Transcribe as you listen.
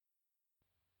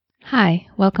Hi,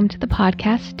 welcome to the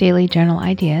podcast Daily Journal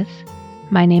Ideas.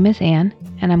 My name is Anne,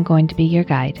 and I'm going to be your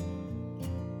guide.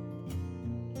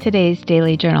 Today's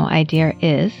Daily Journal idea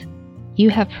is, you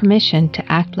have permission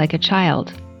to act like a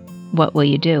child. What will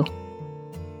you do?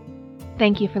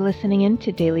 Thank you for listening in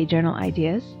to Daily Journal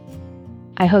Ideas.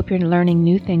 I hope you're learning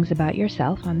new things about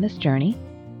yourself on this journey.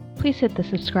 Please hit the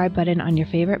subscribe button on your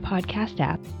favorite podcast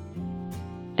app.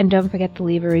 And don't forget to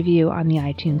leave a review on the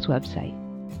iTunes website.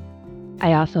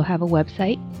 I also have a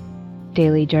website,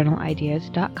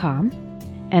 dailyjournalideas.com,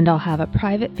 and I'll have a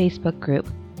private Facebook group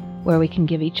where we can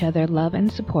give each other love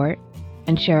and support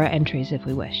and share our entries if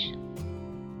we wish.